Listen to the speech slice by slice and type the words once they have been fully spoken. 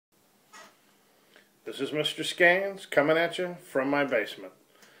This is Mr. Scanes coming at you from my basement.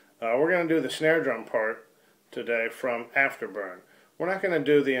 We're going to do the snare drum part today from Afterburn. We're not going to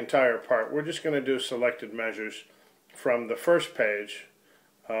do the entire part. We're just going to do selected measures from the first page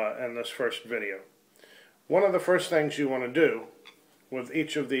in this first video. One of the first things you want to do with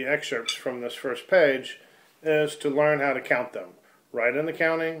each of the excerpts from this first page is to learn how to count them. Write in the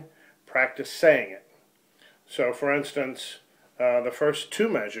counting, practice saying it. So for instance, the first two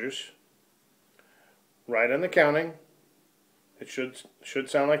measures, write in the counting. It should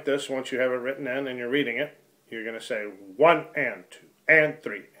sound like this once you have it written in and you're reading it. You're going to say 1 and 2 and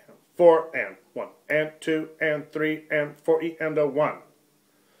 3 and 4 and 1 and 2 and 3 and 4 and a 1.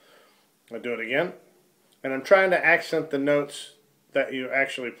 I'll do it again. And I'm trying to accent the notes that you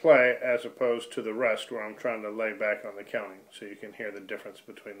actually play as opposed to the rest where I'm trying to lay back on the counting so you can hear the difference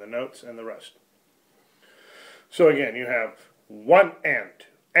between the notes and the rest. So again, you have 1 and 2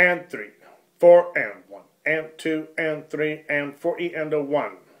 and 3, 4 and 1 and 2 and 3 and 4 and a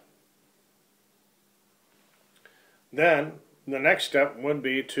 1. Then the next step would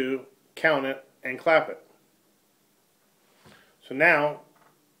be to count it and clap it. So now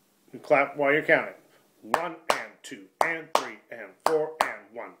you clap while you're counting. 1 and 2 and 3 and 4 and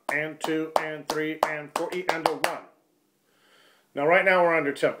 1 and 2 and 3 and 4 and a 1. Now right now we're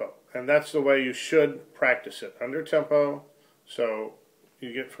under tempo, and that's the way you should practice it, under tempo, so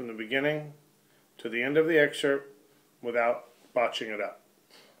you get from the beginning to the end of the excerpt without botching it up.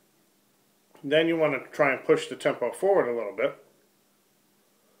 Then you want to try and push the tempo forward a little bit,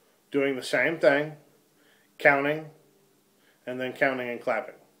 doing the same thing, counting, and then counting and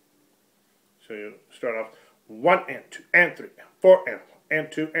clapping. So you start off 1 and 2 and 3 and 4 and 1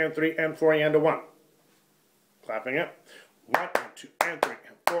 and 2 and 3 and 4 and a 1. Clapping it. 1 and 2 and 3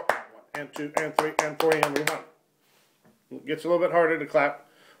 and 4 and 1 and 2 and 3 and 4 and a 1. It gets a little bit harder to clap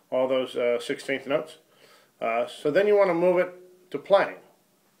all those 16th notes. So then you want to move it to playing.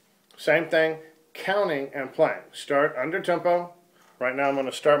 Same thing, counting and playing. Start under tempo. Right now I'm going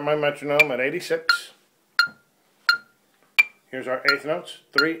to start my metronome at 86. Here's our 8th notes.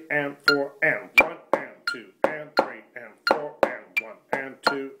 3 and 4 and 1 and 2 and 3 and 4 and 1 and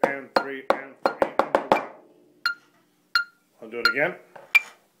 2 and 3 and 4 and 1. I'll do it again.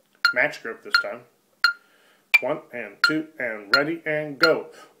 Match grip this time. 1 and 2 and ready and go.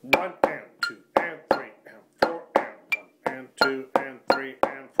 1 and 2 and 3 and 4 and 1 and 2 and 3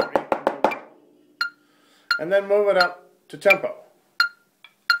 and 4 and 1. And then move it up to tempo.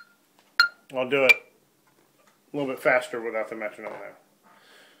 I'll do it a little bit faster without the metronome there.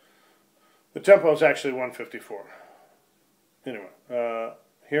 The tempo is actually 154. Anyway,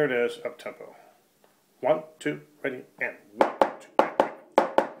 here it is up tempo. 1, 2, ready, and 1, 2, and 3,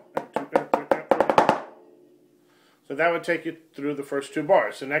 and 2, and 3, and 4. So that would take you through the first two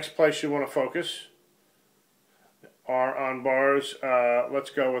bars. The next place you want to focus are on bars, let's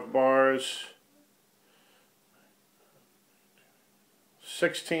go with bars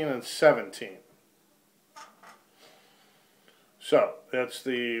 16 and 17. So that's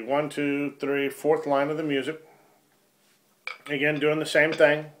the 1, 2, 3, 4th line of the music. Again, doing the same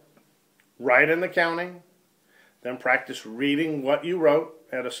thing. Write in the counting. Then practice reading what you wrote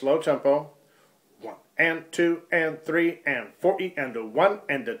at a slow tempo. 1 and 2 and 3 and 4 and a 1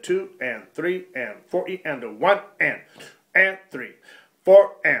 and a 2 and 3 and 4 and a 1 and 3,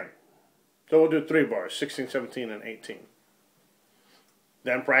 4 and. So we'll do 3 bars, 16, 17, and 18.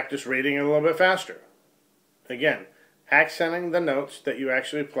 Then practice reading it a little bit faster. Again, accenting the notes that you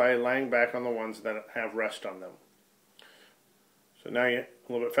actually play, laying back on the ones that have rest on them. So now you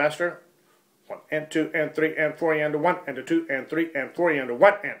a little bit faster. 1 and 2 and 3 and 4 and a 1 and a 2 and 3 and 4 and a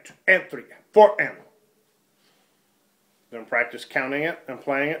 1 and 2 and 3 and 4 and. Then practice counting it and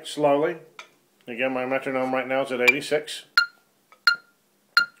playing it slowly. Again, my metronome right now is at 86.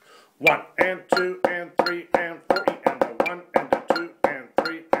 1 and 2 and 3 and 4 and a 1 and a 2 and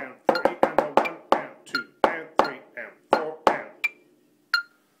 3 and 4 and a 1 and 2 and 3 and 4 and.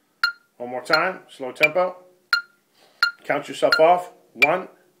 One more time, slow tempo. Count yourself off. 1,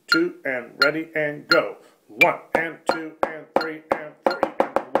 2 and ready and go. 1 and 2 and 3 and 4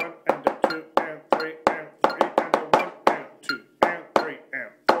 and a 1 and a 2 and 3 and 4 and a 1 and 2 and 3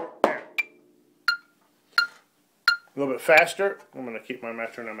 and 4 and. A little bit faster. I'm going to keep my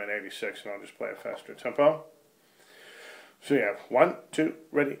metronome at 86 and I'll just play a faster tempo. So you have 1, 2,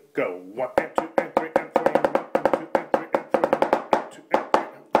 ready, go. 1 and 2 and 3 and 4 and 1 and 2 and 3 and 4 and 1 and 2 and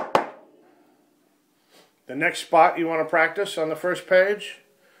 3 and 4. The next spot you want to practice on the first page,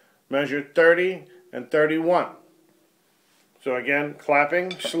 measure 30 and 31. So again,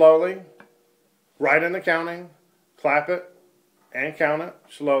 clapping slowly, right in the counting, clap it and count it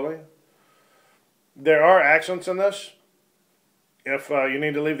slowly. There are accents in this. If you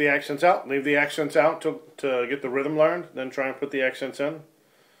need to leave the accents out, leave the accents out to get the rhythm learned, then try and put the accents in.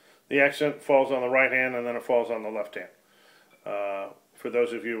 The accent falls on the right hand and then it falls on the left hand. For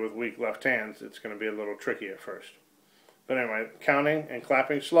those of you with weak left hands, it's going to be a little tricky at first. But anyway, counting and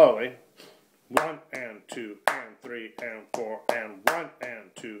clapping slowly. 1 and 2 and 3 and 4 and 1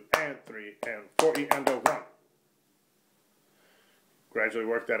 and 2 and 3 and 4 and a 1. Gradually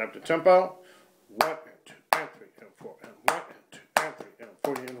work that up to tempo. 1 and 2 and 3 and 4 and 1 and 2 and 3 and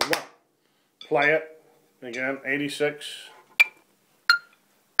 4 and 1. Play it again. 86.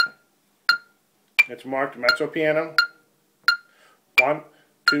 It's marked mezzo piano. 1,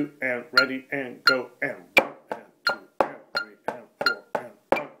 2 and ready and go and 1 and 2 and 3 and 4 and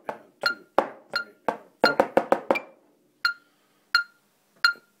 1 and 2 and 3 and 4 and 2.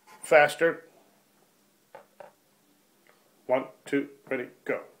 Faster. 1, 2, ready,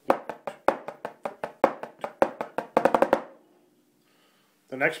 go. 1, 2.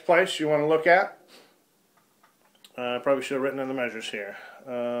 The next place you want to look at, I probably should have written in the measures here.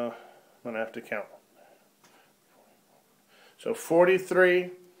 I'm going to have to count. So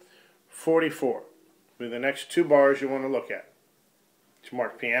 43, 44 will be the next two bars you want to look at. It's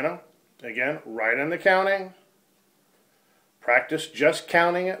marked piano. Again, right in the counting. Practice just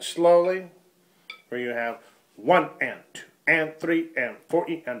counting it slowly, where you have 1 and 2 and 3 and 4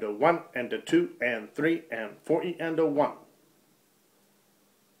 and a 1 and a 2 and 3 and 4 and a 1. A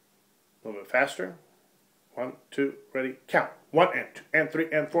little bit faster. 1, 2, ready, count. 1 and 2 and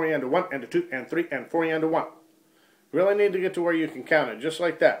 3 and 4 and a 1 and a 2 and 3 and 4 and a 1. Really need to get to where you can count it just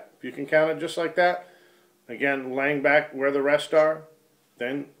like that. If you can count it just like that, again, laying back where the rest are,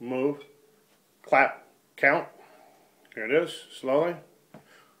 then move, clap, count. Here it is, slowly.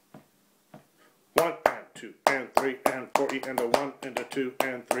 1 and 2 and 3 and 4 and a 1 and a 2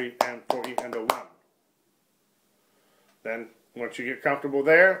 and 3 and 4 and a 1. Then, once you get comfortable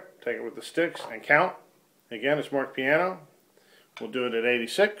there, take it with the sticks and count. Again, it's marked piano. We'll do it at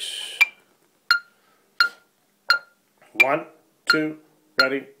 86. 1, 2,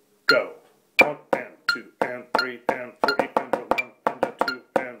 ready, go. 1 and 2 and 3 and 4 and a 1 and a 2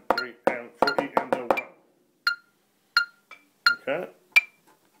 and 3 and 4 and a 1. Okay.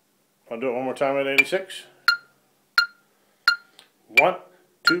 I'll do it one more time at 86. 1,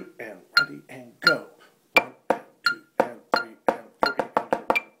 2 and ready and go. 1 and 2 and 3 and 4 and a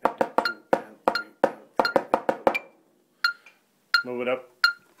 1 and a 2 and 3 and 4 and a 1. Move it up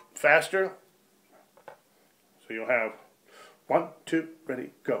faster. So you'll have 1, 2,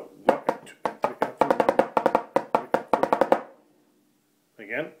 ready, go. 1 and 2 and 3 and 4 and 1 and 4.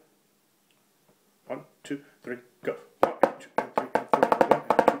 Again. 1, 2, 3, go. 1 and 2 and 3 and 4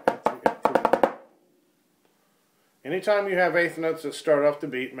 and 1 and 2 and 3 and 4 and 1. Anytime you have eighth notes that start off the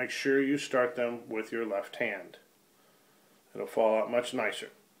beat, make sure you start them with your left hand. It'll fall out much nicer.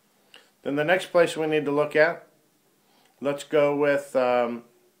 Then the next place we need to look at, let's go with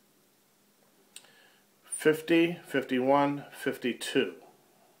 50, 51, 52.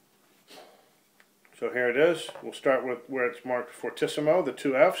 So here it is. We'll start with where it's marked fortissimo, the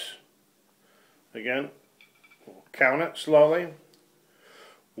two Fs. Again, we'll count it slowly.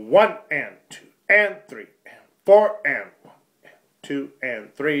 1 and 2 and 3 and 4 and 1 and 2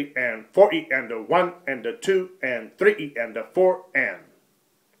 and 3 and 4 and a 1 and a 2 and 3 and a 4 and.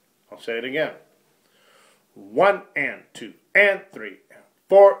 I'll say it again. 1 and 2 and 3 and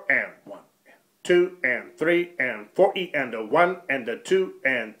 4 and 1 and 2 and 3 and 4 and a 1 and a 2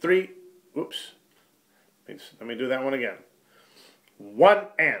 and 3. Oops. Let me do that one again. 1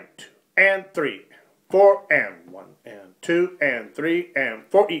 and 2 and 3 and 4 and 1 and 2 and 3 and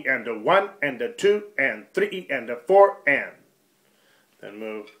 4 and a 1 and a 2 and 3 and a 4 and. Then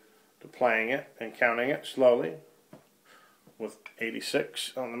move to playing it and counting it slowly with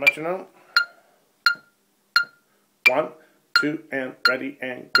 86 on the metronome. 1, 2 and ready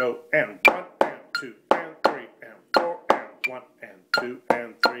and go and 1 and 2 and 3 and 4 and 1 and 2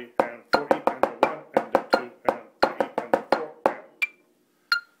 and 3 and 4 and a 1 and a 2 and 3 and a 4 and.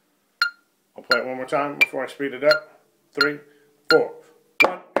 I'll play it one more time before I speed it up. 3, 4.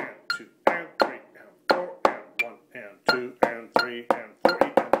 1 and 2 and 3 and 4 and 1 and 2 and 3 and 4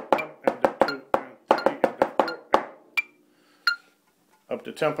 and a 1 and a 2 and 3 and a 4 and. Up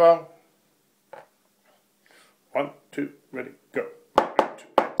to tempo. 1, 2, ready, go. 1 and 2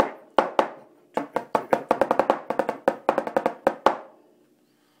 and 3 and 4 and 2 and 3 and 4.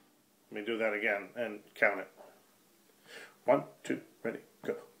 Let me do that again and count it. 1, 2, ready,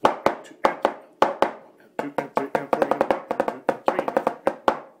 go. 1 and 2 and 3 and 4 and 2 and 3 and 4 and 1 and 2 and 3 and 4 and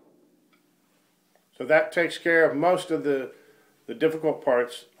 1. So that takes care of most of the the difficult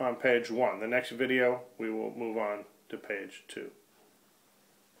parts on page 1. The next video we will move on to page 2.